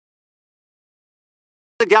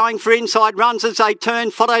going for inside runs as they turn,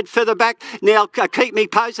 followed further back. Now Keep Me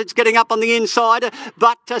Posted's getting up on the inside,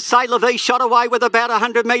 but C'est La Vie shot away with about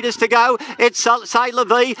 100 metres to go. It's C'est La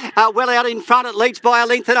Vie well out in front. It leads by a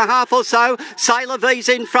length and a half or so. C'est La Vie's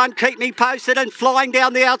in front, Keep Me Posted, and flying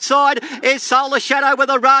down the outside is Solar Shadow with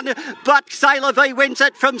a run, but C'est La Vie wins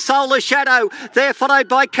it from Solar Shadow. They're followed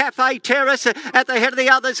by Cafe Terrace at the head of the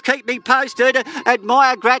others. Keep Me Posted.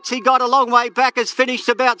 Admire Grazzi got a long way back, has finished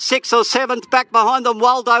about 6th or 7th. Back behind them,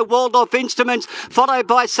 Waldo Waldorf Instruments, followed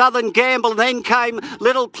by Southern Gamble. Then came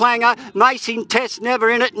Little Clanger, Mason Test never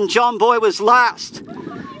in it, and John Boy was last.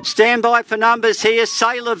 Stand by for numbers here.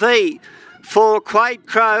 C'est La Vie for Quade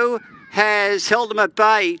Crow has held them at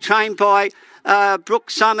bay, trained by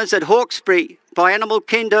Brooke Summers at Hawkesbury. By Animal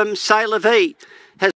Kingdom, C'est La Vie.